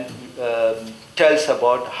and tells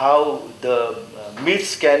about how the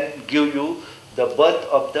myths can give you the birth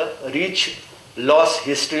of the rich lost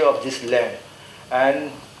history of this land.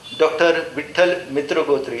 And Dr. Vitthal Mitra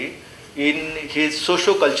Gotri, in his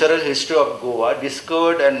socio-cultural history of Goa,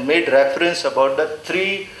 discovered and made reference about the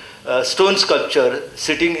 3 stone sculpture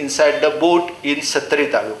sitting inside the boat in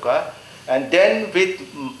Sattari Taluka. And then with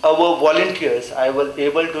our volunteers, I was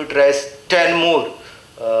able to trace 10 more,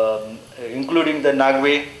 including the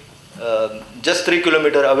Nagwe, just 3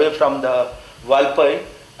 kilometers away from the Valpai,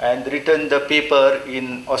 and written the paper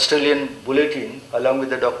in Australian Bulletin along with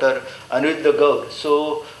the Dr. Anurudha Gaur.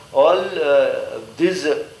 So all these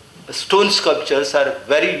stone sculptures are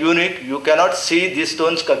very unique. You cannot see this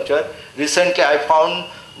stone sculpture. Recently I found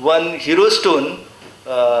one hero stone,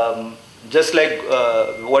 just like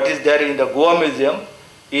what is there in the Goa Museum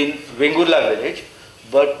in Vengurla village,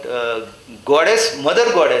 but goddess, mother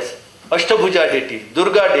goddess Ashtabhuja deity,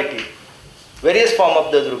 Durga deity, various form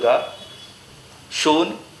of the Durga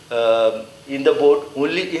shown in the board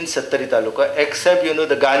only in Sattari Taluka, except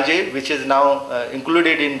the Ganje, which is now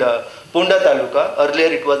included in the Ponda Taluka. Earlier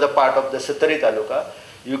it was a part of the Sattari Taluka.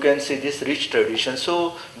 You can see this rich tradition.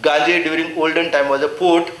 So Ganje during olden time was a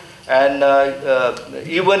port, and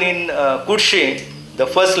even in Kudshe, the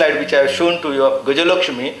first slide which I have shown to you of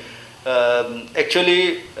Gajalakshmi,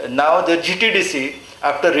 actually now the GTDC,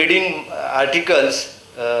 after reading articles,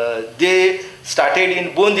 they started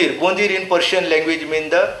in Bondir. Bondir in Persian language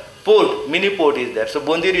means the port, mini port is there. So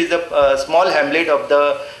Bondir is a small hamlet of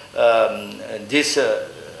the this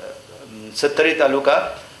Sattari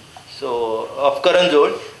Taluka, so of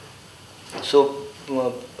Karanjod. So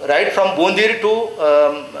right from Bondir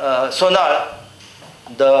to Sonar,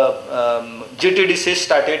 the GTDC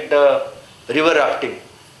started the river rafting.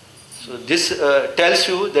 So this tells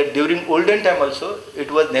you that during olden time also it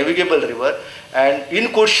was navigable river. And in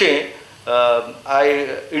Kudshe,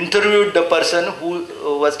 I interviewed the person who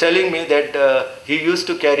was telling me that he used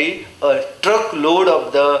to carry a truckload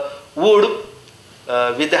of the wood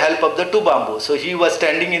with the help of the two bamboo. So he was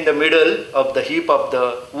standing in the middle of the heap of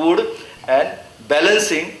the wood and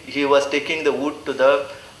balancing, he was taking the wood to the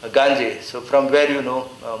Ganje. So from where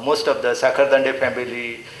most of the Sakardande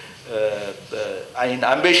family in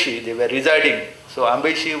Ambeshi, they were residing. So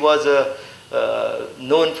Ambeshi was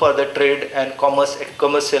known for the trade and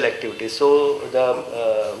commercial activities. So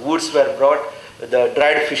the woods were brought, the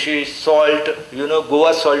dried fishes, salt,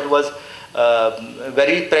 Goa salt was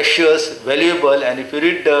very precious, valuable, and if you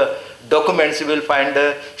read the documents, you will find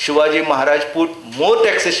Shivaji Maharaj put more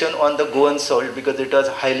taxation on the Goan salt because it was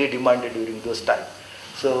highly demanded during those times.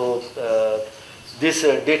 So this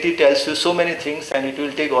deity tells you so many things, and it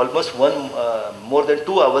will take almost more than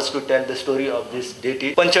 2 hours to tell the story of this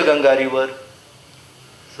deity. Panchaganga river.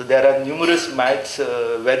 So there are numerous myths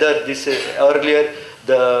whether this earlier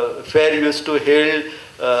the fair used to hail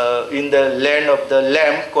in the land of the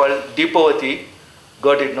lamb called Deepavati.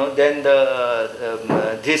 Got it, no? Then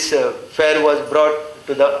this fair was brought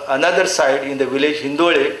to the another side in the village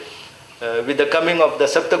Hindole. With the coming of the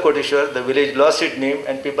Saptakoteshwar, the village lost its name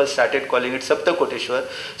and people started calling it Saptakoteshwar.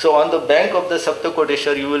 So on the bank of the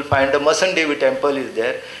Saptakoteshwar, you will find the Masan Devi temple is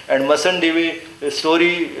there, and Masan Devi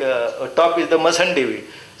story top is the Masan Devi.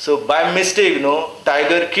 So by mistake,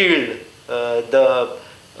 tiger killed the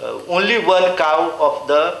only one cow of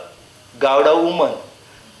the Gauda woman.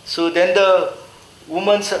 So then the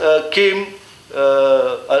woman came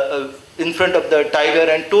in front of the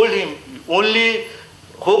tiger and told him, only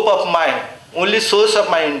hope of mine, only source of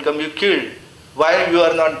my income you killed. Why you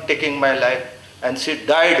are not taking my life? And she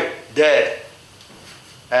died there.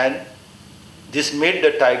 And this made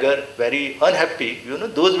the tiger very unhappy.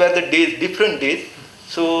 Those were the days, different days.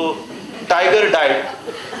 So tiger died.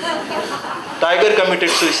 Tiger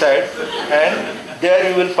committed suicide. And there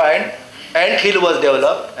you will find ant hill was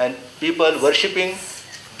developed and people worshipping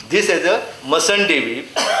this as a Masan Devi.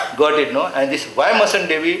 Got it, no? And this why Masan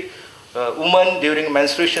Devi? Women during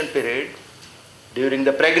menstruation period, during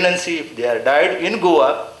the pregnancy, if they are died in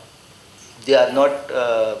Goa, they are not,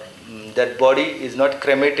 their body is not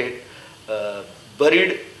cremated,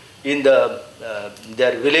 buried in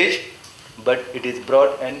their village, but it is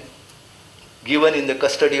brought and given in the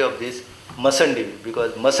custody of this Masan Devi,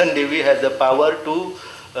 because Masan Devi has the power to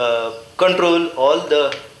control all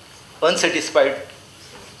the unsatisfied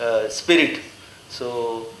spirit.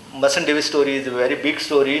 So Masan Devi story is a very big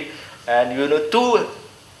story. And two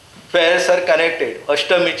fairs are connected.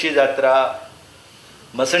 Ashtamichi Jatra,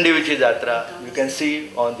 Masandevichi Jatra. You can see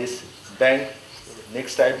on this bank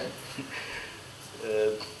next time.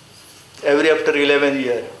 Every after 11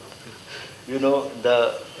 years,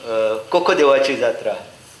 the Kokodevachi Jatra.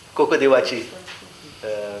 Kokodevachi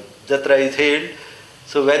Jatra is held.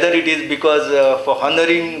 So whether it is because for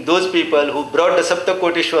honoring those people who brought the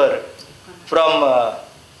Saptakoteshwar from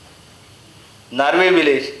Narve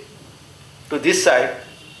village to this side,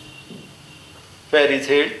 fair is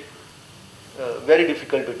held. Very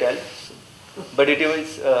difficult to tell, but it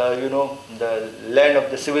is the land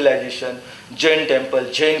of the civilization, Jain temple,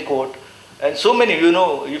 Jain court, and so many.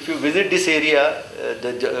 If you visit this area,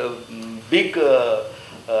 the big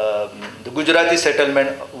the Gujarati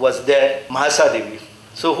settlement was there, Mahasa Devi.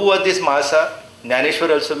 So who was this Mahasa?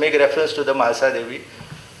 Jnaneshwar also make reference to the Mahasa Devi.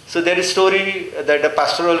 So there is story that a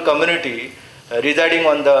pastoral community residing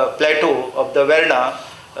on the plateau of the Verna,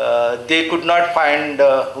 they could not find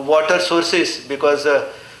water sources because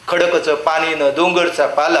खडकचं पाणी न डोंगरचा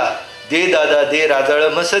पाला De Dada, De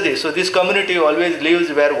Rajala Masade. So this community always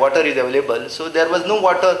lives where water is available. So there was no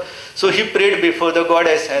water. So he prayed before the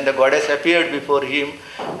goddess, and the goddess appeared before him,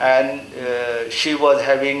 and she was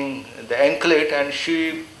having the anklet, and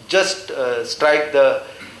she just strike the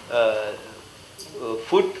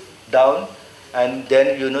foot down, and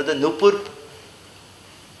then the Nupur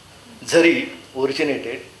Zari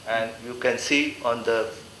originated, and you can see on the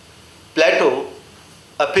plateau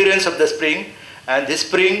appearance of the spring, and this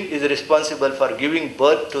spring is responsible for giving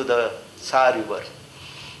birth to the Sa river,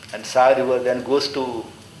 and Sa river then goes to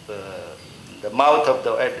the mouth of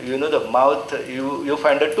the mouth. You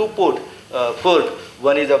find the two fort.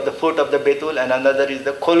 One is of the fort of the Betul, and another is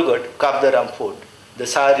the Kolgat Kabdaram fort. The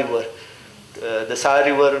Sa river. The Sa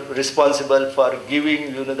river responsible for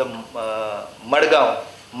giving the Madgaon,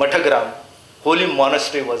 Matagram, holy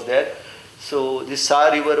monastery was there. So this Sa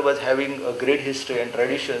river was having a great history and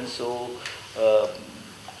tradition. So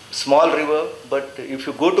small river, but if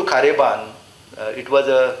you go to Kareban, it was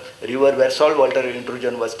a river where salt water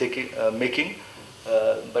intrusion was making.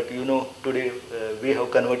 But today we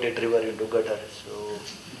have converted river into gutter. So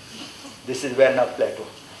this is Varna Plateau,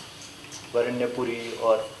 Varanyapuri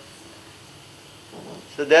or.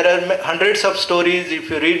 So there are hundreds of stories. If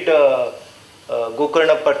you read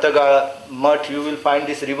Gokarna Partaga Mutt, you will find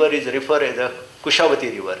this river is referred as a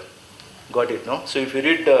Kushavati river. Got it, no? So if you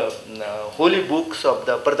read holy books of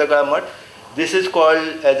the Partaga Mutt, this is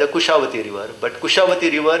called as the Kushavati river. But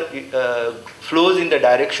Kushavati river flows in the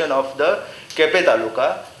direction of the Kepe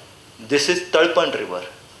Taluka. This is Talpan river.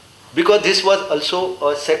 Because this was also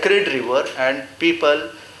a sacred river, and people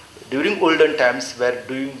during olden times were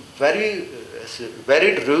doing very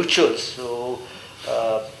varied rituals. So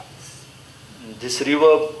this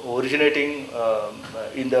river originating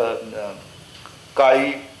in the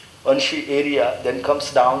Kai Anshi area then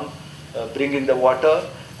comes down, bringing the water,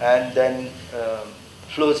 and then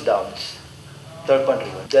flows down Tarpan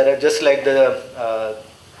river. There are just like the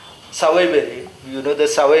Savaiberi. The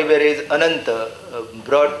Savaiberi is Ananta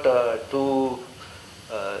brought to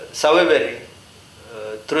Savaiberi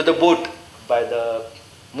through the boat by the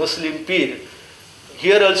Muslim Pir.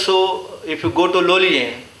 Here also, if you go to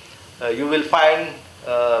Lolien, you will find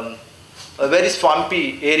a very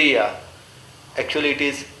swampy area. Actually, it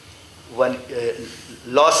is one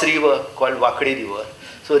lost river called Wakadi river.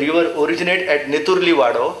 So river originates at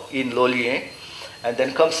Neturliwado in Lolien, and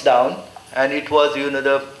then comes down, and it was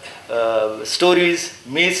the stories,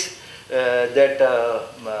 myths that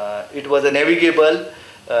it was a navigable,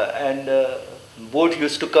 and boat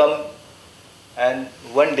used to come, and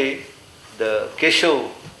one day the Keshav,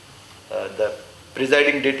 the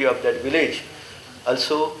presiding deity of that village,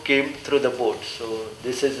 also came through the boat. So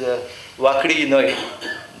this is Wakadi Noi,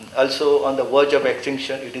 also on the verge of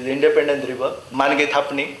extinction. It is independent river, Mange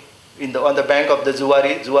Thapni, on the bank of the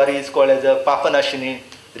Zuari. Zuari is called as a Papanashini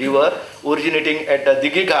river, originating at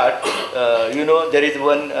Digi Ghat. There is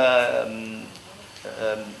one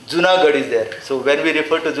Junagadh is there. So when we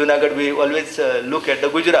refer to Junagadh, we always look at the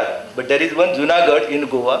Gujarat. But there is one Junagadh in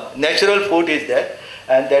Goa. Natural fort is there,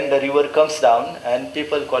 and then the river comes down, and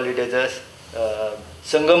people call it as a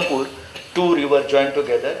Sangampur. Two rivers join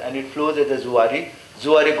together, and it flows as a Zuari.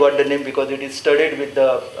 Zuari got the name because it is studded with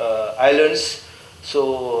the islands.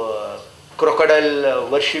 So crocodile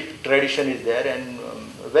worship tradition is there, and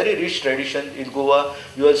very rich tradition in Goa.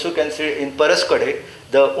 You also can see in Paraskade,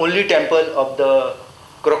 the only temple of the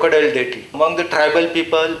crocodile deity. Among the tribal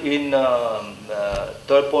people in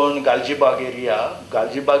Tarpon, Galjibag area,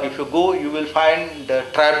 Galjibag, if you go, you will find the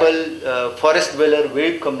tribal forest dweller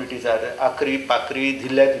wave communities are Akri, Pakri,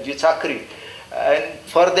 Dhilla, Tuji, Chakri. And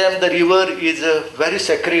for them the river is very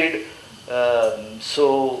sacred.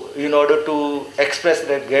 So in order to express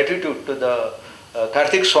their gratitude to the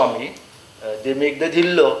Kartik Swami, they make the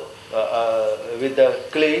dhillo with the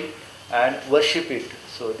clay and worship it.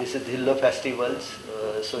 So this is dhillo festivals.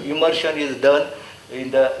 So immersion is done in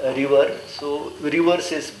the river. So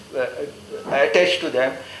rivers is attached to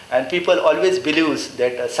them, and people always believes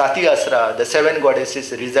that Sati Asra, the 7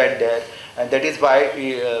 goddesses reside there, and that is why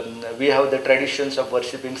we have the traditions of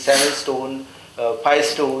worshipping 7 stones, 5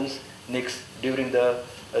 stones next during the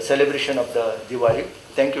celebration of the Diwali.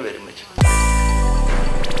 Thank you very much.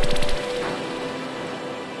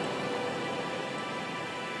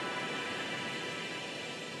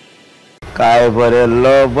 काय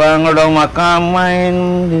बरेलो बांगडो म्हाका मायन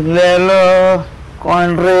दिलेलो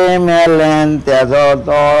कोण रे मेलेन त्याचो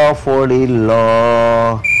दोळो फोडिल्लो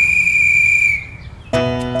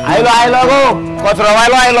आयलो गो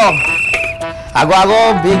कचरोवालो आयलो आगो आगो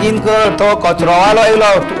बेगीन कर तो कचरोवालो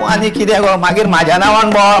आयलो तूं आनी कितें गो मागीर म्हाज्या नांवान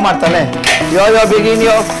बोवाळ मारतलें यो बेगीन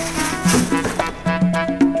यो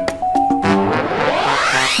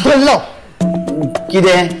धरलो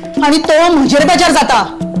कितें आणि तो म्हजेर बेजार जाता,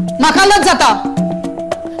 म्हाका लज जाता.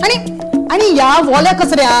 आणि आणि ह्या ओल्या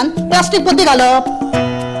कचऱ्यान प्लास्टीक पत्ती घालप.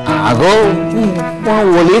 आगो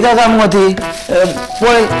पण ओली जाता मगो ती.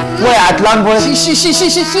 पळय पळय हात लावन पळय. She she she she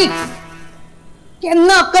she she.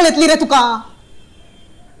 केन्ना अक्कल येतली रे तुका?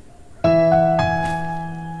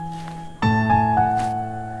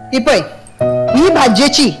 ही पळय, ही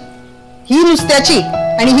भाजयेची, ही नुस्त्याची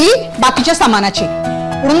आणि ही बाकीच्या सामानाची.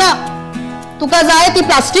 पूर्ण ना तुका जाय ती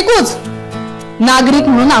प्लास्टिकूच. नागरिक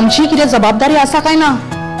म्हणून आमची किती जबाबदारी असा काय ना?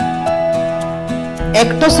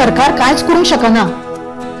 एकटो सरकार कायच करूंक शकना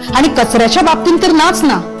आणि कचऱ्याच्या बाबतीत तर नाच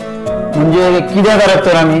ना. म्हणजे कितें करप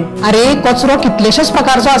तर आमी? अरे कचरो कितलेशेच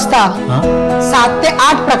प्रकारचो असता. 7 ते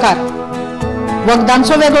 8 प्रकार.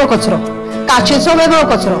 वखदांचो वेगळो कचरो, काचेचो वेगळो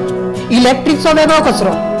कचरो, इलेक्ट्रिकचो वेगळो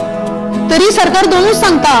कचरो. तरी सरकार दोनूच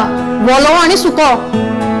सांगता, वलो आणि सुको.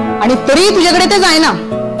 आणि तरी तुझ्याकडे ते जायना.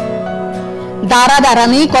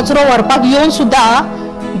 दारादारांनी कचरो व्हरपाक येऊन सुद्धा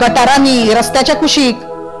गटारांनी, रस्त्याच्या कुशीक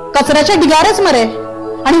कचऱ्याचे ढिगारेच मरे.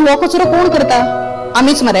 आणि हो कचरो कोण करता?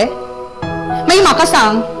 आमीच मरे. मागीर म्हाका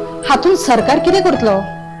सांग, हातून सरकार कितें करतलो?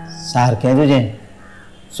 सारकें तुजें,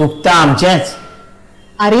 चुकता आमचेंच.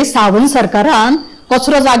 अरे सावंत सरकारान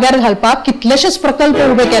कचरो जाग्यार घालपाक कितलेशेच प्रकल्प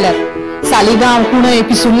उभे केल्यात. सालिगांव, कुणय,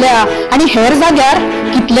 पिसुल्ल्या आणि हेर जाग्यार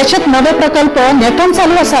कितलेशेच नवे प्रकल्प नेटान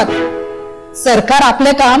चालू आसात. सरकार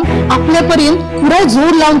आपले काम आपले परीन पुराय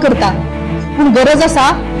जोर लावन करता. पूण गरज आसा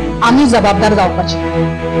आमी जबाबदार जावपाची.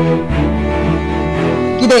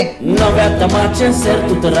 कितें? नव्या तमाचे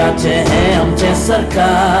सेरतुतराचे हे आमचे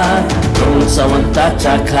सरकार.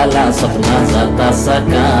 सावंताच्या खाला सपना जाता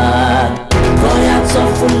साकार. गोंयाचो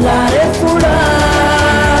फुल्लारे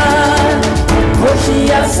फुडार,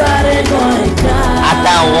 खोशया सारे गोंयकार.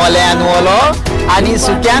 आता ओल्यान ओलो आणि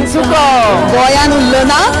सुक्यान सुको. गोंयान उरलो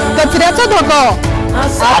ना कचऱ्याचो धोको.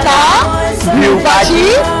 आता भिवपाची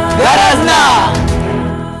गरज ना.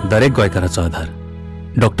 दरेक गोंयकाराचो आधार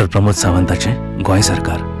डॉक्टर प्रमोद सावंताचें गोंय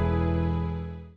सरकार.